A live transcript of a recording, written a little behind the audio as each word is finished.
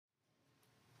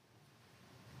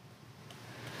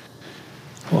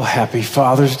Well, happy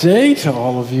Father's Day to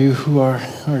all of you who are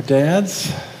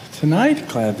dads tonight.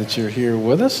 Glad that you're here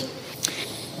with us.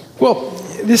 Well,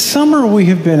 this summer we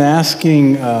have been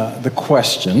asking the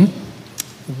question,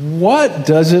 what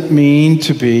does it mean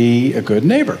to be a good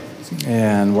neighbor?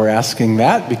 And we're asking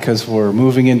that because we're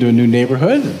moving into a new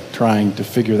neighborhood and trying to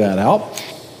figure that out.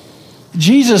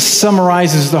 Jesus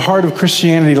summarizes the heart of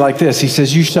Christianity like this. He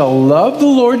says, "You shall love the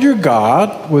Lord your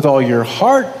God with all your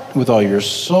heart, with all your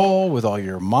soul, with all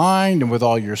your mind, and with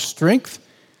all your strength.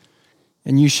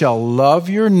 And you shall love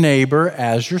your neighbor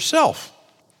as yourself."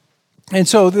 And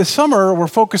so this summer, we're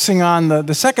focusing on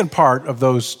the second part of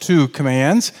those two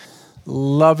commands,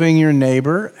 loving your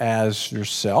neighbor as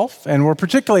yourself. And we're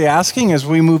particularly asking, as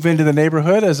we move into the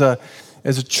neighborhood as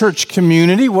a church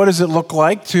community, what does it look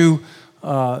like to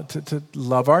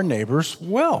love our neighbors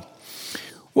well?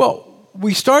 Well,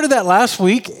 we started that last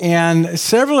week, and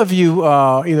several of you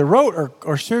either wrote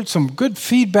or shared some good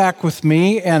feedback with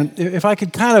me. And if I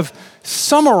could kind of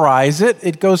summarize it,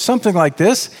 it goes something like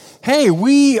this. Hey,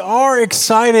 we are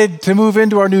excited to move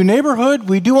into our new neighborhood.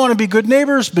 We do want to be good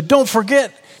neighbors, but don't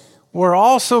forget, we're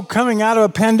also coming out of a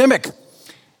pandemic.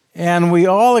 And we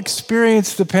all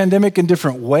experience the pandemic in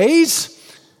different ways.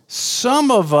 Some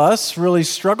of us really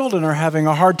struggled and are having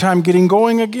a hard time getting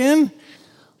going again.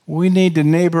 We need to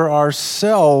neighbor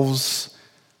ourselves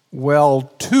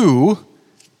well too,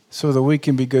 so that we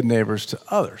can be good neighbors to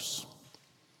others.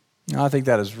 Now, I think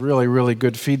that is really, really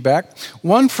good feedback.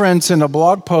 One friend sent a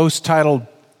blog post titled,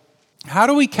 "How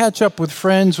do we catch up with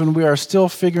friends when we are still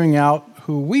figuring out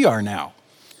who we are now?"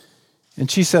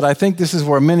 And she said, "I think this is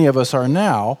where many of us are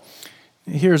now."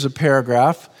 Here's a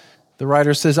paragraph. The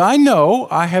writer says, "I know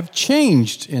I have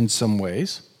changed in some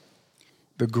ways.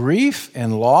 The grief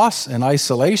and loss and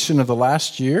isolation of the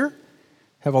last year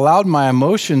have allowed my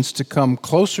emotions to come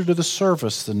closer to the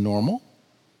surface than normal.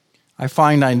 I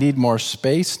find I need more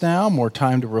space now, more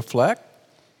time to reflect.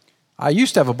 I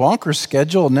used to have a bonkers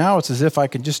schedule, and now it's as if I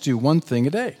can just do one thing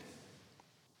a day."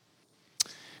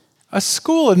 A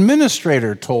school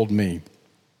administrator told me,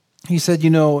 he said,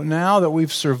 now that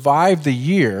we've survived the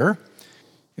year,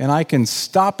 and I can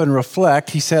stop and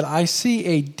reflect, he said, I see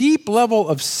a deep level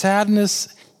of sadness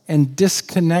and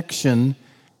disconnection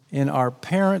in our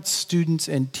parents, students,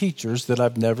 and teachers that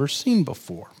I've never seen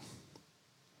before.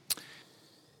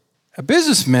 A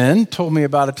businessman told me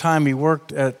about a time he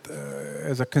worked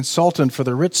as a consultant for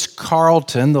the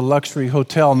Ritz-Carlton, the luxury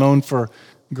hotel known for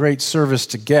great service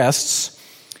to guests.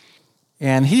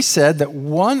 And he said that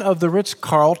one of the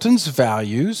Ritz-Carlton's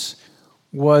values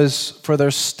was for their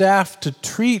staff to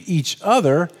treat each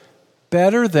other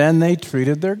better than they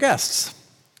treated their guests.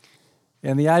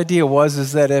 And the idea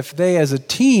is that if they as a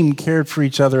team cared for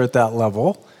each other at that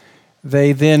level,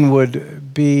 they then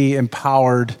would be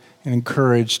empowered and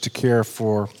encouraged to care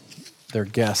for their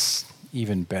guests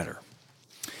even better.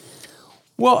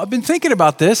 Well, I've been thinking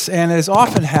about this, and as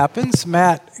often happens,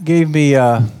 Matt gave me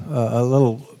a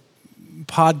little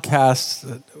podcast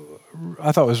that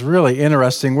I thought was really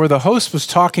interesting, where the host was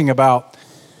talking about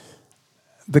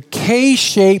the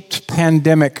K-shaped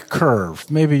pandemic curve.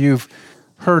 Maybe you've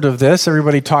heard of this.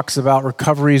 Everybody talks about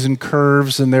recoveries and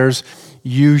curves, and there's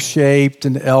U-shaped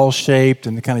and L-shaped,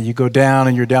 and kind of you go down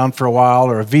and you're down for a while,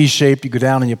 or a V-shaped, you go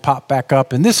down and you pop back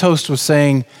up. And this host was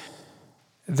saying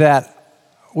that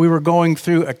we were going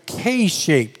through a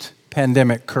K-shaped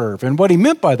pandemic curve. And what he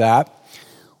meant by that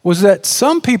was that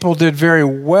some people did very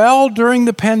well during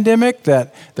the pandemic,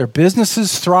 that their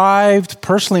businesses thrived.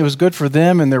 Personally, it was good for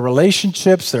them and their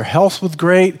relationships. Their health was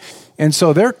great. And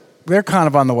so they're kind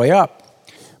of on the way up.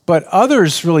 But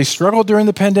others really struggled during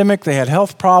the pandemic. They had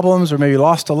health problems or maybe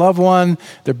lost a loved one.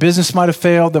 Their business might have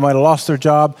failed. They might have lost their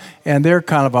job. And they're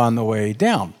kind of on the way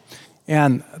down.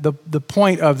 And the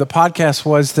point of the podcast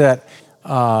was that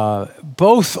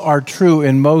both are true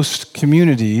in most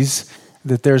communities,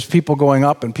 that there's people going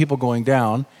up and people going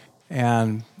down,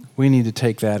 and we need to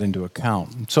take that into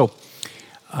account. So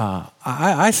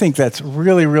I think that's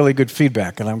really, really good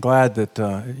feedback, and I'm glad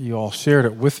that you all shared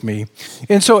it with me.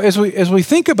 And so as we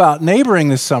think about neighboring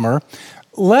this summer,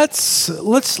 let's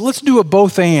do a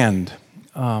both and.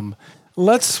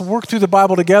 Let's work through the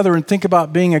Bible together and think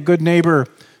about being a good neighbor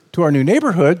to our new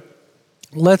neighborhood.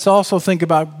 Let's also think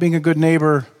about being a good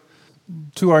neighbor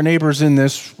to our neighbors in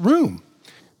this room,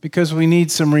 because we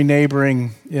need some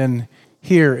reneighboring in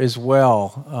here as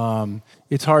well.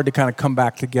 It's hard to kind of come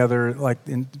back together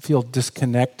and feel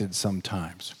disconnected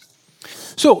sometimes.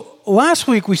 So last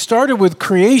week we started with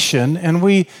creation, and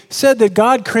we said that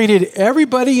God created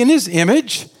everybody in His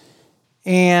image,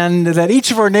 and that each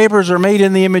of our neighbors are made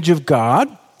in the image of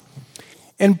God.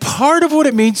 And part of what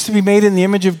it means to be made in the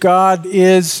image of God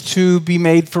is to be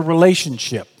made for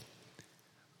relationship.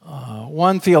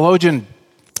 One theologian,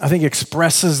 I think,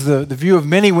 expresses the view of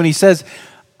many when he says,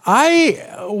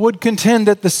 I would contend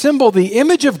that the symbol, the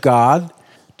image of God,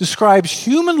 describes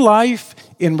human life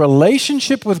in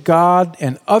relationship with God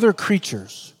and other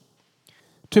creatures.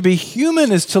 To be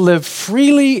human is to live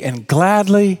freely and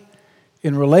gladly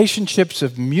in relationships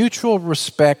of mutual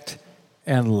respect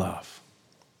and love.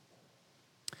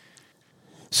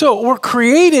 So we're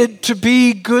created to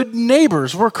be good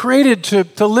neighbors. We're created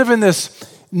to live in this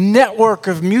network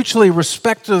of mutually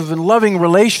respectful and loving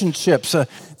relationships.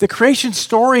 The creation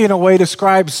story, in a way,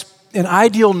 describes an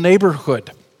ideal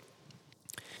neighborhood.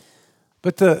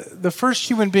 But the first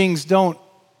human beings don't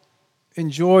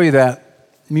enjoy that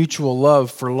mutual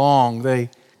love for long. They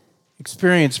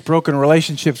experience broken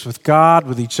relationships with God,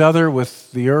 with each other,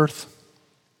 with the earth.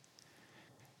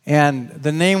 And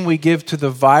the name we give to the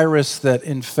virus that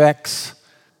infects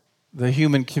the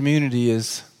human community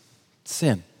is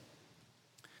sin.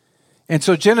 And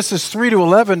so Genesis 3 to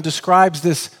 11 describes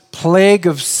this plague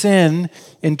of sin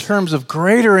in terms of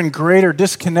greater and greater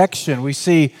disconnection. We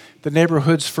see the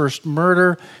neighborhood's first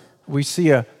murder. We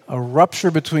see a rupture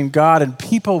between God and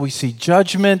people. We see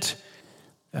judgment.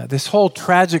 This whole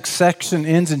tragic section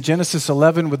ends in Genesis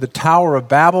 11 with the Tower of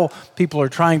Babel. People are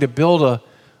trying to build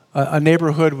a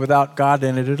neighborhood without God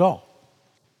in it at all.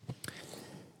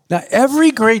 Now,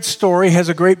 every great story has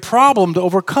a great problem to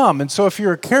overcome. And so if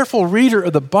you're a careful reader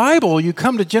of the Bible, you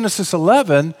come to Genesis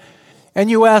 11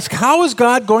 and you ask, how is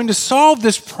God going to solve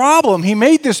this problem? He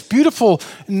made this beautiful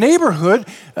neighborhood.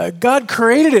 God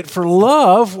created it for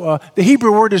love. The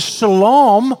Hebrew word is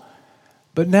shalom.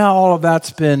 But now all of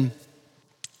that's been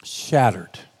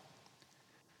shattered.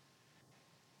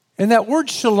 And that word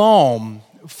shalom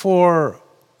for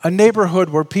a neighborhood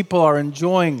where people are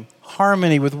enjoying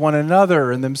harmony with one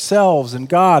another and themselves and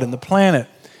God and the planet.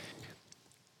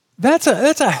 That's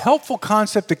a helpful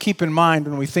concept to keep in mind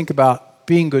when we think about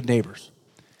being good neighbors.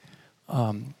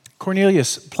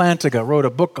 Cornelius Plantinga wrote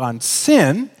a book on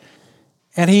sin,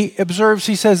 and he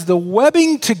says, the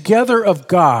webbing together of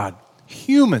God,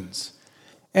 humans,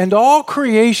 and all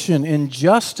creation in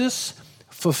justice,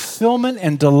 fulfillment,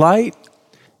 and delight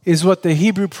is what the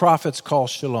Hebrew prophets call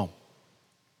shalom.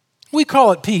 We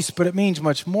call it peace, but it means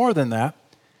much more than that.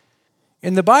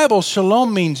 In the Bible,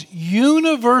 shalom means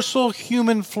universal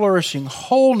human flourishing,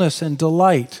 wholeness, and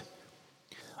delight.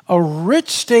 A rich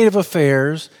state of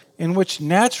affairs in which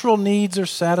natural needs are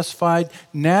satisfied,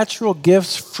 natural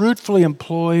gifts fruitfully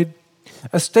employed,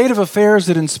 a state of affairs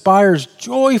that inspires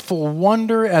joyful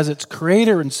wonder as its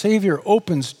creator and savior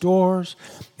opens doors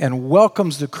and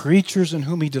welcomes the creatures in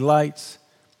whom he delights.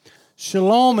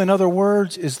 Shalom, in other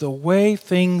words, is the way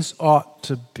things ought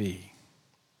to be.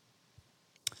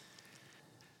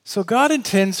 So God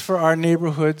intends for our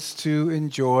neighborhoods to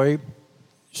enjoy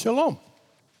shalom.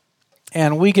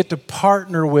 And we get to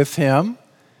partner with him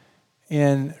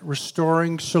in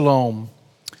restoring shalom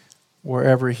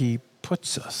wherever he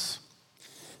puts us.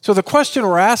 So the question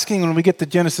we're asking when we get to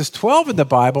Genesis 12 in the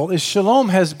Bible is shalom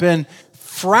has been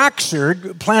fractured.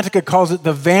 Plantinga calls it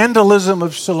the vandalism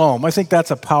of shalom. I think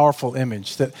that's a powerful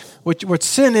image. That what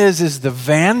sin is the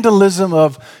vandalism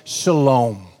of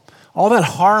shalom. All that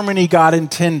harmony God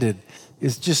intended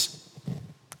is just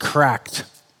cracked.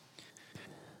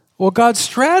 Well, God's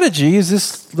strategy is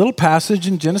this little passage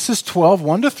in Genesis 12,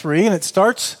 1-3, and it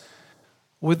starts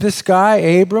with this guy,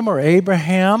 Abram or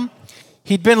Abraham.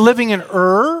 He'd been living in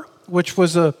Ur, which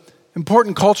was an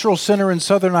important cultural center in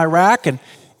southern Iraq, and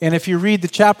if you read the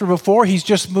chapter before, he's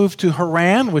just moved to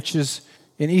Haran, which is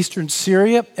in eastern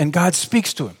Syria, and God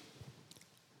speaks to him.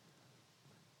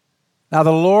 Now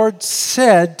the Lord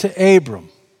said to Abram,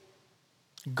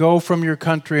 go from your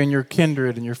country and your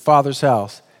kindred and your father's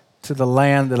house to the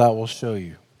land that I will show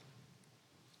you.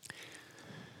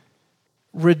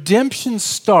 Redemption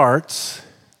starts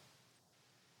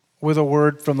with a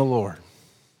word from the Lord.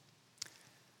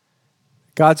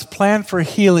 God's plan for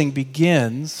healing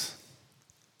begins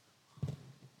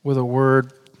with a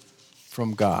word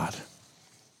from God.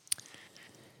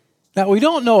 Now, we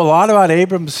don't know a lot about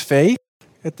Abram's faith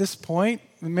at this point.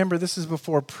 Remember, this is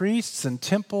before priests and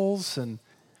temples and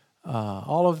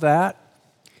all of that.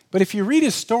 But if you read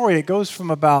his story, it goes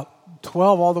from about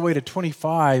 12 all the way to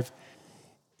 25.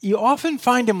 You often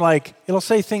find him it'll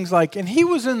say things like, and he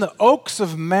was in the oaks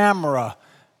of Mamre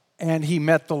and he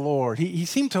met the Lord. He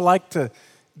seemed to like to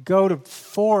go to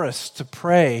forests to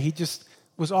pray. He just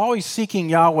was always seeking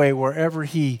Yahweh wherever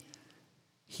he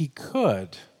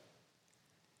could.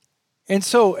 And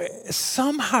so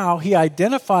somehow he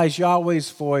identifies Yahweh's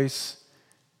voice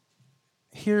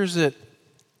hears it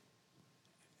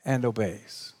and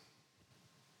obeys.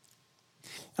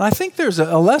 And I think there's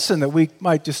a lesson that we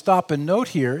might just stop and note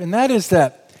here, and that is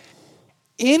that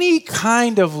any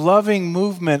kind of loving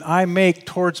movement I make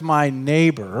towards my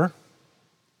neighbor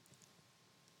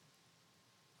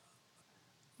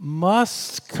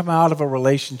must come out of a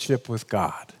relationship with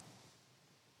God.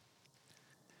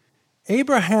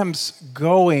 Abraham's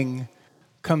going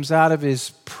comes out of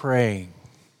his praying.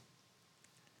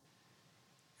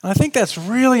 And I think that's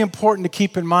really important to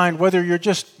keep in mind, whether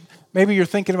maybe you're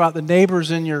thinking about the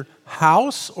neighbors in your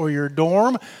house or your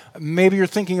dorm. Maybe you're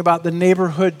thinking about the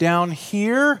neighborhood down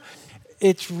here.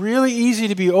 It's really easy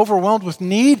to be overwhelmed with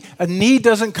need. A need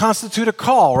doesn't constitute a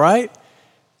call, right?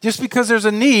 Just because there's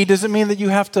a need doesn't mean that you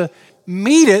have to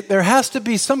meet it. There has to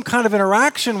be some kind of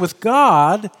interaction with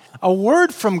God, a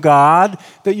word from God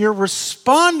that you're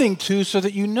responding to so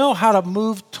that you know how to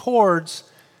move towards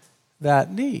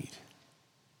that need.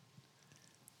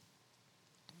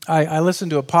 I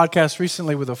listened to a podcast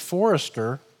recently with a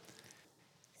forester,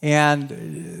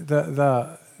 and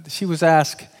she was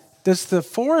asked, does the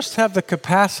forest have the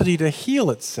capacity to heal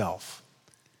itself?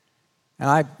 And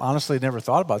I honestly never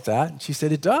thought about that. And she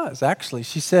said, it does, actually.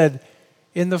 She said,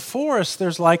 in the forest,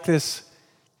 there's like this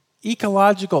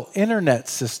ecological internet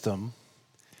system,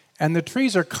 and the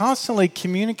trees are constantly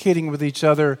communicating with each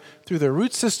other through their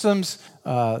root systems,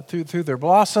 through their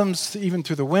blossoms, even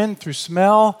through the wind, through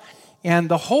smell. And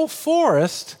the whole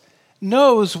forest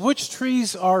knows which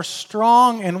trees are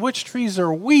strong and which trees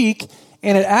are weak,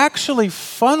 and it actually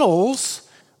funnels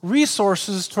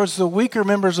resources towards the weaker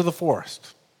members of the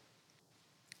forest.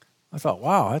 I thought,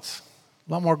 wow, that's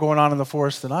a lot more going on in the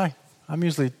forest than I'm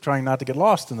usually trying not to get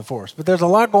lost in the forest, but there's a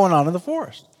lot going on in the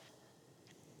forest.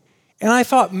 And I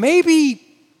thought maybe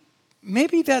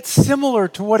that's similar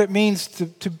to what it means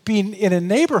to be in a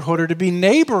neighborhood or to be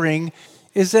neighboring,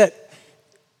 is that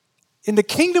in the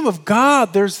kingdom of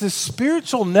God, there's this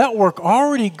spiritual network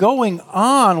already going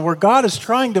on where God is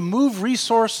trying to move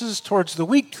resources towards the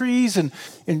weak trees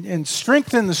and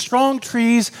strengthen the strong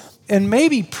trees. And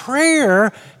maybe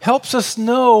prayer helps us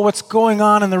know what's going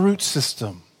on in the root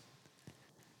system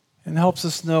and helps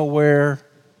us know where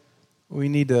we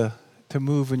need to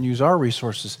move and use our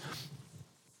resources.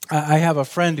 I have a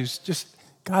friend who's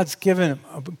God's given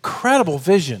an incredible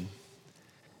vision.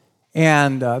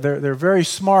 And they're very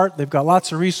smart. They've got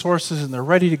lots of resources, and they're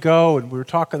ready to go. And we were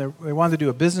talking, they wanted to do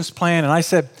a business plan. And I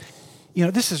said,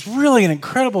 this is really an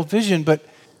incredible vision, but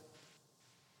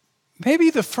maybe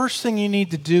the first thing you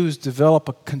need to do is develop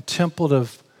a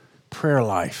contemplative prayer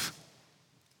life.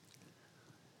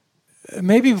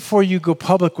 Maybe before you go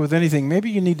public with anything, maybe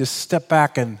you need to step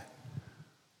back and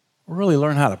really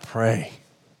learn how to pray.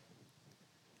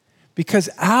 Because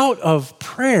out of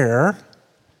prayer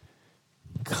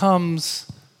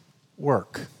comes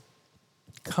work,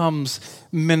 comes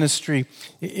ministry.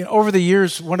 Over the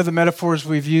years, one of the metaphors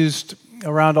we've used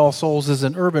around All Souls is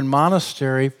an urban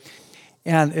monastery.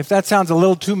 And if that sounds a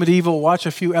little too medieval, watch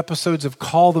a few episodes of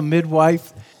Call the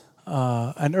Midwife.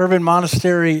 An urban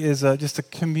monastery is just a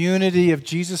community of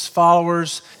Jesus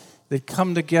followers that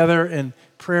come together in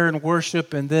prayer and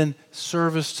worship and then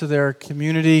service to their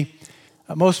community.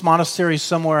 Most monasteries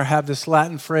somewhere have this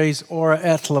Latin phrase, ora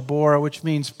et labora, which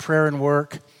means prayer and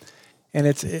work. And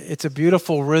it's a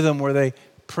beautiful rhythm where they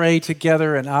pray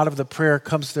together, and out of the prayer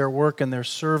comes their work and their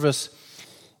service.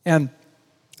 And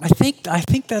I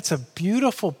think that's a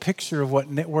beautiful picture of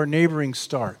where neighboring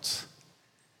starts.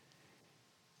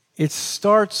 It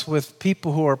starts with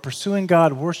people who are pursuing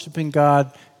God, worshiping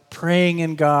God, praying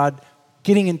in God,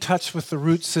 getting in touch with the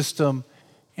root system,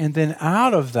 and then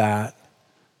out of that,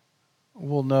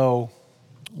 we'll know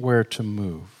where to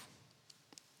move.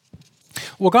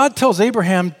 Well, God tells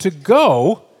Abraham to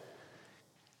go,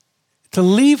 to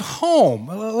leave home.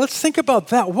 Let's think about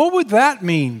that. What would that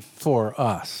mean for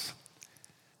us?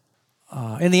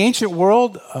 In the ancient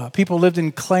world, people lived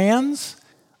in clans.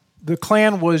 The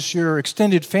clan was your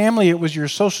extended family. It was your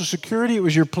social security. It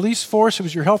was your police force. It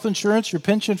was your health insurance, your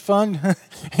pension fund,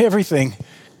 everything.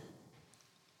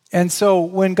 And so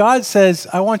when God says,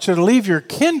 I want you to leave your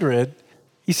kindred,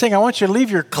 He's saying, I want you to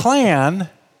leave your clan.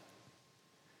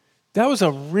 That was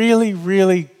a really,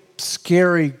 really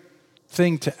scary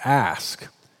thing to ask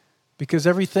because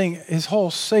his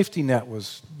whole safety net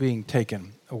was being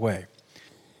taken away.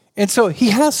 And so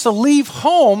he has to leave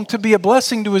home to be a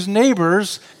blessing to his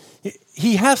neighbors.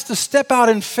 He has to step out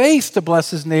in faith to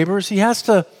bless his neighbors. He has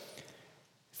to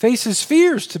face his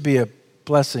fears to be a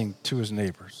blessing to his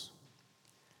neighbors.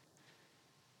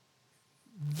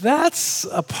 That's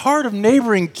a part of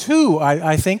neighboring too,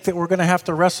 I think, that we're going to have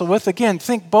to wrestle with. Again,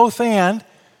 think both and.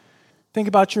 Think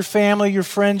about your family, your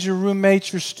friends, your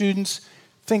roommates, your students.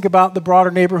 Think about the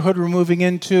broader neighborhood we're moving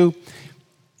into.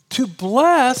 To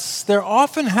bless, there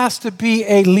often has to be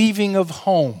a leaving of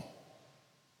home.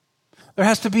 There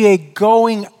has to be a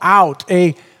going out,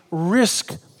 a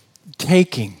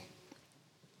risk-taking.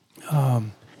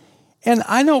 And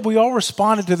I know we all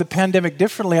responded to the pandemic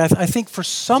differently. I think for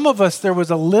some of us, there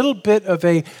was a little bit of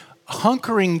a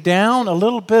hunkering down, a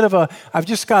little bit of a, I've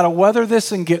just got to weather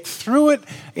this and get through it.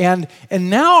 And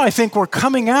now I think we're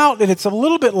coming out, and it's a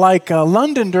little bit like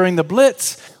London during the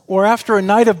Blitz, or after a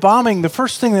night of bombing, the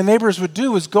first thing the neighbors would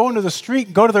do is go into the street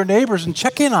and go to their neighbors and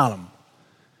check in on them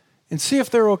and see if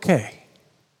they're okay.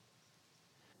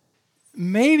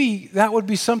 Maybe that would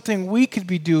be something we could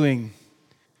be doing,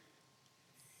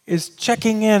 is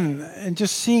checking in and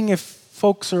just seeing if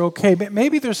folks are okay.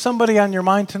 Maybe there's somebody on your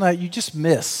mind tonight you just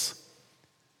miss.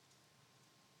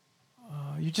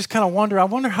 You just kind of wonder, I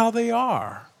wonder how they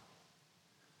are.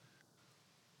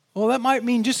 Well, that might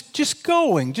mean just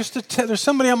going. There's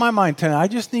somebody on my mind tonight. I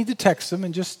just need to text them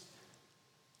and just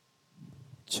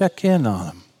check in on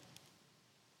them.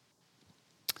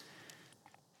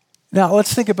 Now,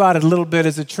 let's think about it a little bit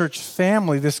as a church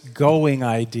family, this going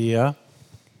idea.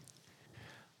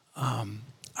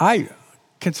 I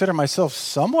consider myself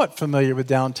somewhat familiar with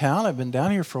downtown. I've been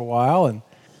down here for a while, and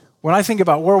when I think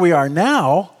about where we are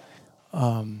now,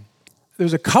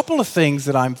 there's a couple of things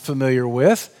that I'm familiar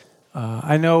with.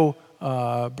 I know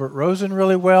Bert Rosen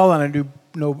really well, and I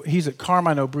know he's at Carm.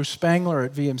 I know Bruce Spangler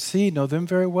at VMC, know them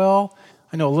very well.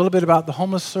 I know a little bit about the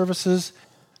homeless services.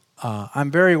 I'm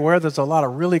very aware there's a lot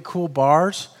of really cool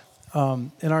bars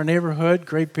in our neighborhood,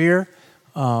 great beer.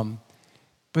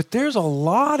 But there's a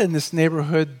lot in this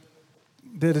neighborhood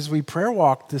that as we prayer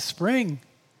walked this spring,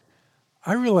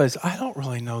 I realized I don't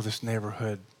really know this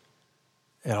neighborhood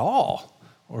at all,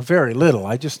 or very little.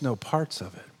 I just know parts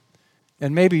of it.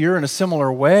 And maybe you're in a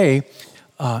similar way.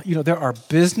 There are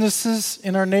businesses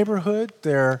in our neighborhood.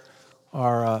 There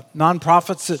are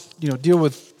nonprofits that deal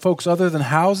with folks other than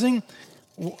housing.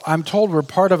 I'm told we're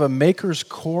part of a maker's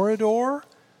corridor.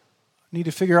 Need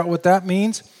to figure out what that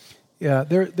means. Yeah,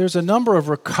 there's a number of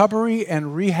recovery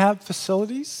and rehab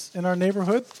facilities in our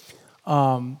neighborhood.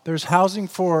 There's housing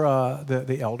for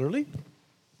the elderly.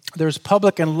 There's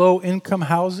public and low-income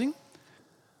housing.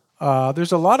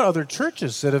 There's a lot of other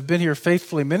churches that have been here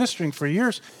faithfully ministering for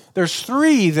years. There's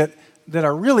 3 that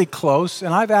are really close,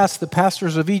 and I've asked the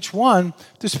pastors of each one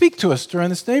to speak to us during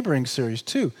this neighboring series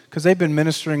too, because they've been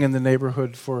ministering in the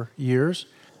neighborhood for years.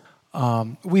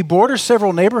 We border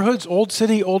several neighborhoods: Old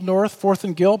City, Old North, 4th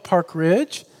and Gill, Park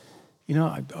Ridge.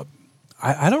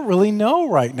 I don't really know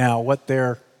right now what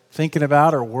they're thinking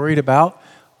about or worried about.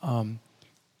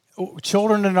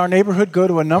 Children in our neighborhood go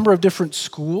to a number of different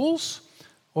schools.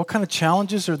 What kind of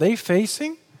challenges are they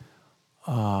facing?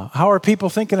 How are people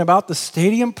thinking about the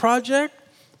stadium project?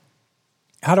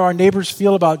 How do our neighbors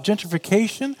feel about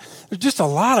gentrification? There's just a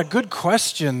lot of good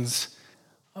questions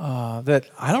that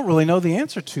I don't really know the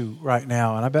answer to right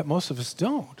now, and I bet most of us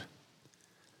don't.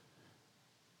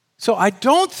 So I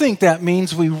don't think that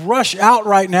means we rush out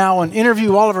right now and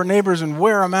interview all of our neighbors and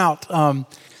wear them out.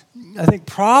 I think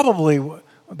probably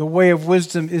the way of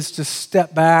wisdom is to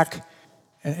step back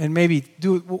and maybe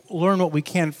learn what we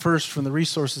can first from the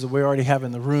resources that we already have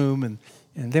in the room, and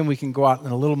then we can go out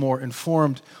in a little more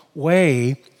informed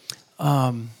way.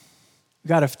 We've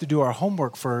got to do our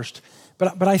homework first.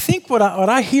 But I think what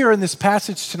I hear in this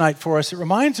passage tonight for us, it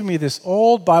reminds me of this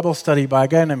old Bible study by a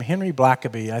guy named Henry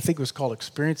Blackaby. I think it was called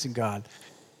Experiencing God.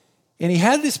 And he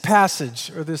had this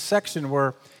passage, or this section,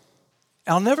 where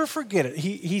I'll never forget it.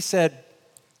 He said,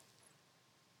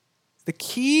 the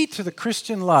key to the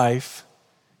Christian life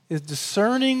is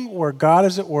discerning where God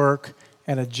is at work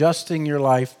and adjusting your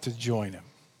life to join Him.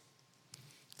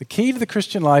 The key to the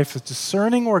Christian life is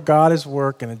discerning where God is at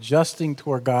work and adjusting to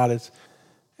where God is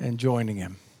and joining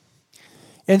Him.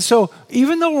 And so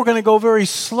even though we're going to go very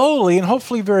slowly and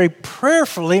hopefully very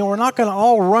prayerfully, and we're not going to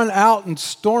all run out and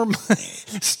storm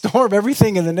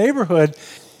everything in the neighborhood,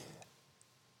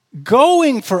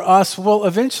 going for us will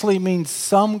eventually mean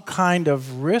some kind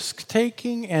of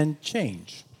risk-taking and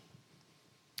change.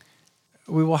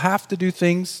 We will have to do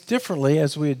things differently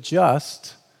as we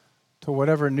adjust to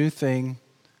whatever new thing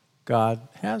God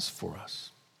has for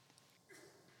us.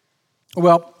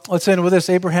 Well, let's end with this.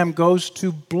 Abraham goes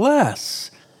to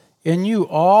bless. In you,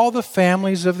 all the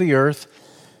families of the earth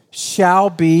shall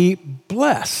be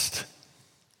blessed.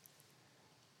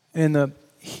 In the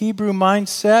Hebrew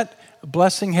mindset,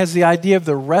 blessing has the idea of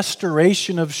the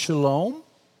restoration of shalom,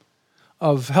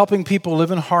 of helping people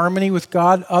live in harmony with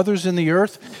God, others in the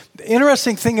earth. The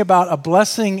interesting thing about a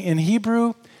blessing in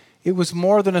Hebrew it was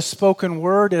more than a spoken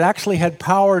word. It actually had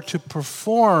power to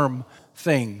perform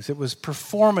things. It was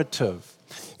performative.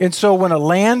 And so when a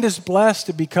land is blessed,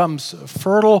 it becomes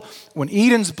fertile. When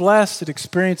Eden's blessed, it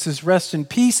experiences rest and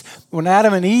peace. When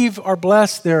Adam and Eve are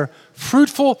blessed, they're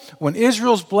fruitful. When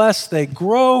Israel's blessed, they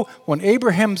grow. When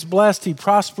Abraham's blessed, he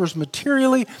prospers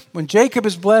materially. When Jacob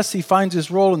is blessed, he finds his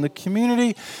role in the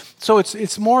community. So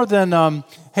it's more than,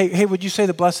 hey, would you say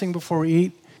the blessing before we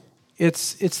eat?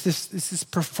 It's this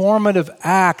performative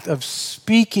act of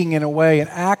speaking in a way and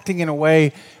acting in a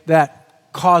way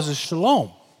that causes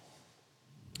shalom.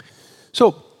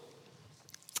 So,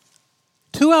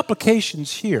 2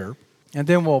 applications here, and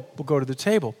then we'll go to the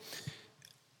table.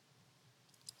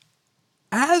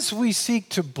 As we seek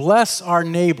to bless our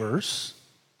neighbors,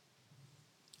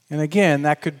 and again,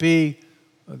 that could be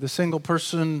the single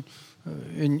person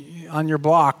on your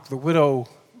block, the widow,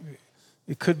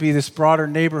 it could be this broader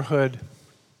neighborhood.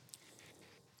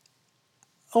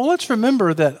 Well, let's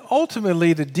remember that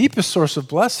ultimately the deepest source of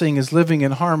blessing is living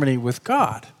in harmony with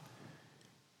God.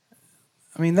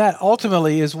 I mean, that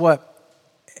ultimately is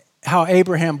how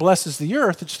Abraham blesses the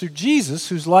earth. It's through Jesus,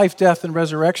 whose life, death, and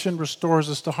resurrection restores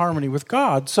us to harmony with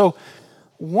God. So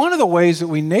one of the ways that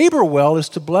we neighbor well is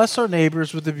to bless our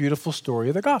neighbors with the beautiful story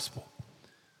of the gospel.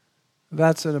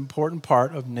 That's an important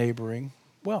part of neighboring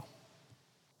well.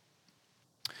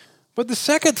 But the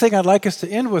second thing I'd like us to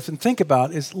end with and think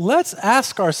about is let's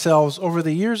ask ourselves over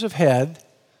the years ahead,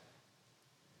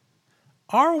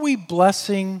 are we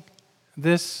blessing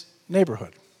this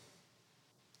neighborhood?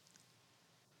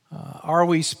 Are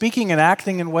we speaking and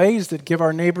acting in ways that give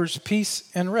our neighbors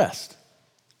peace and rest?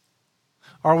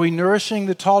 Are we nourishing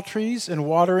the tall trees and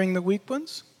watering the weak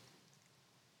ones?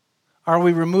 Are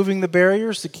we removing the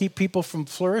barriers to keep people from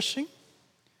flourishing?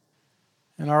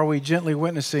 And are we gently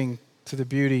witnessing to the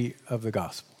beauty of the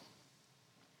gospel?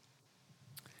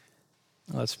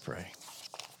 Let's pray.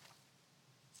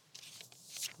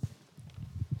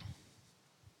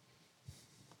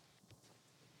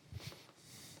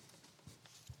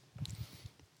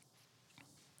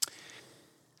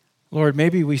 Lord,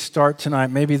 maybe we start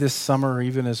tonight, maybe this summer,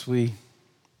 even as we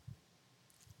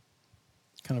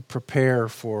kind of prepare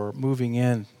for moving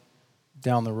in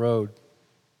down the road.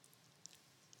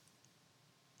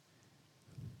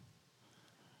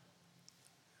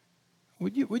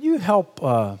 Would you help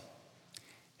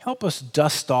us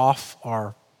dust off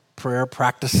our prayer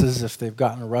practices if they've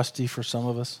gotten rusty for some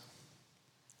of us?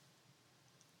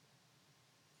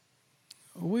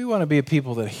 We want to be a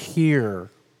people that hear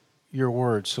your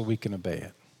word so we can obey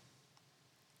it.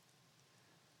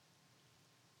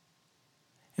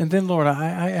 And then, Lord,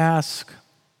 I ask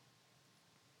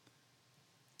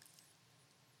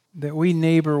that we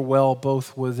neighbor well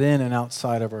both within and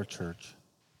outside of our church.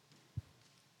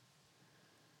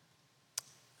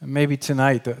 And maybe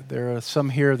tonight there are some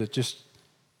here that just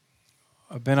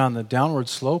have been on the downward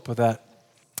slope of that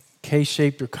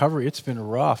K-shaped recovery. It's been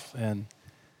rough, and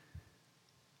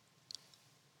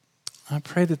I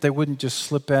pray that they wouldn't just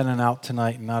slip in and out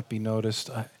tonight and not be noticed.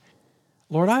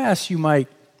 Lord, I ask you might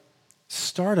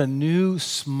start a new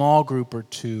small group or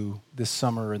two this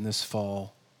summer and this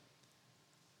fall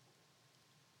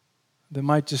that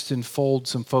might just enfold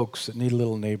some folks that need a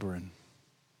little neighboring.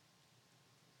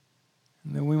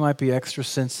 And then we might be extra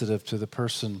sensitive to the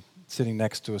person sitting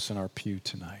next to us in our pew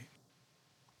tonight.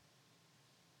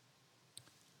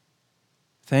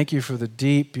 Thank you for the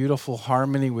deep, beautiful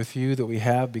harmony with you that we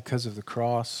have because of the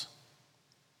cross.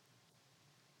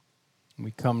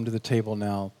 We come to the table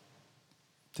now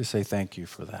to say thank you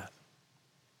for that.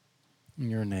 In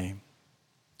your name,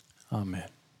 amen.